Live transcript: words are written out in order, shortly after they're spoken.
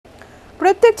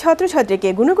প্রত্যেক ছাত্রছাত্রীকে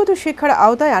গুণগত শিক্ষার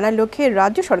আওতায় আনার লক্ষ্যে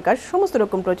রাজ্য সরকার সমস্ত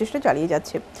রকম প্রচেষ্টা চালিয়ে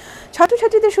যাচ্ছে।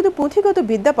 ছাত্রছাত্রীদের শুধু পুঁথিগত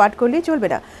বিদ্যা পাঠ করলেই চলবে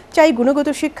না, চাই গুণগত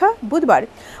শিক্ষা। বুধবার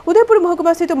উদয়পুর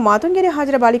মহকুমাস্থিত মাতঙ্গিনী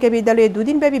হাজরা বালিকা বিদ্যালয়ে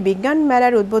দুদিনব্যাপী বিজ্ঞান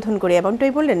মেলার উদ্বোধন করে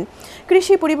এমনটাই বললেন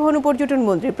কৃষি, পরিবহন ও পর্যটন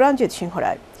মন্ত্রী প্রাণজিৎ সিংহ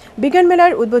রায়। বিজ্ঞান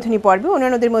মেলার উদ্বোধনী পর্বে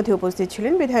অন্যান্যদের মধ্যে উপস্থিত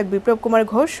ছিলেন বিধায়ক বিপ্লব কুমার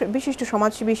ঘোষ, বিশিষ্ট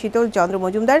সমাজসেবী শীতল চন্দ্র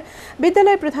মজুমদার,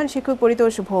 বিদ্যালয়ের প্রধান শিক্ষক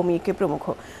পরিতোষ ভৌমিক প্রমুখ।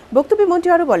 বক্তব্যে মন্ত্রী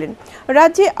আরও বলেন,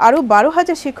 রাজ্যে আরও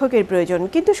 12,000 শিক্ষকের প্রয়োজন,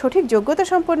 কিন্তু সঠিক যোগ্যতা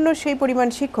সম্পন্ন সেই পরিমাণ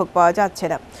শিক্ষক পাওয়া যাচ্ছে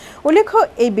না। উল্লেখ্য,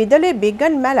 এই বিদ্যালয়ে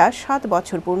বিজ্ঞান মেলা 7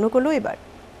 বছর পূর্ণ করল এবার।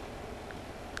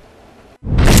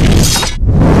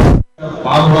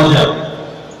 12,000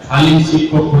 খালি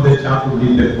শিক্ষক পদে চাকরি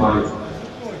দিতে পারে,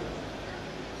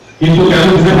 কিন্তু কেন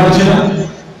দিতে পারছে না?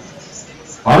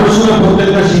 মানুষের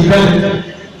প্রত্যেকটা শিক্ষার্থী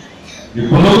যে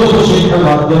গুণগত শিক্ষার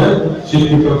মাধ্যমে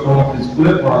শিক্ষিত সমস্ত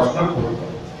স্কুলে পড়াশোনা করতে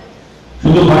হবে।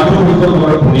 শুধু পাঠ্যপুস্তক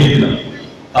আমরা পড়িয়ে দিলাম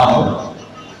তা হবে না।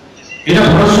 এটা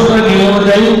ভারত সরকারের নিয়ম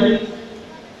অনুযায়ী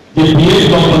যে বিএড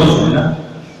কম্পালসরি না,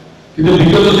 কিন্তু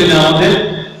বিগত দিনে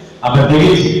আমরা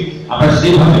দেখেছি আমরা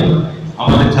সেইভাবে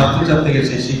আমাদের ছাত্রছাত্রীকে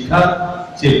সেই শিক্ষা,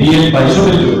 সেই বিএড বা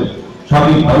এসবের জন্য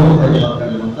সঠিকভাবে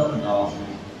সরকারের মধ্যে দেওয়া হবে।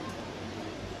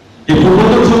 এই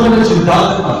পূর্বতন সরকারের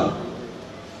সিদ্ধান্তের কারণে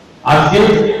আজকে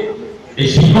এই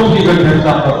শিক্ষক নিয়োগের ক্ষেত্রে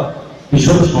আমরা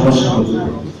ভীষণ সমস্যা হচ্ছে।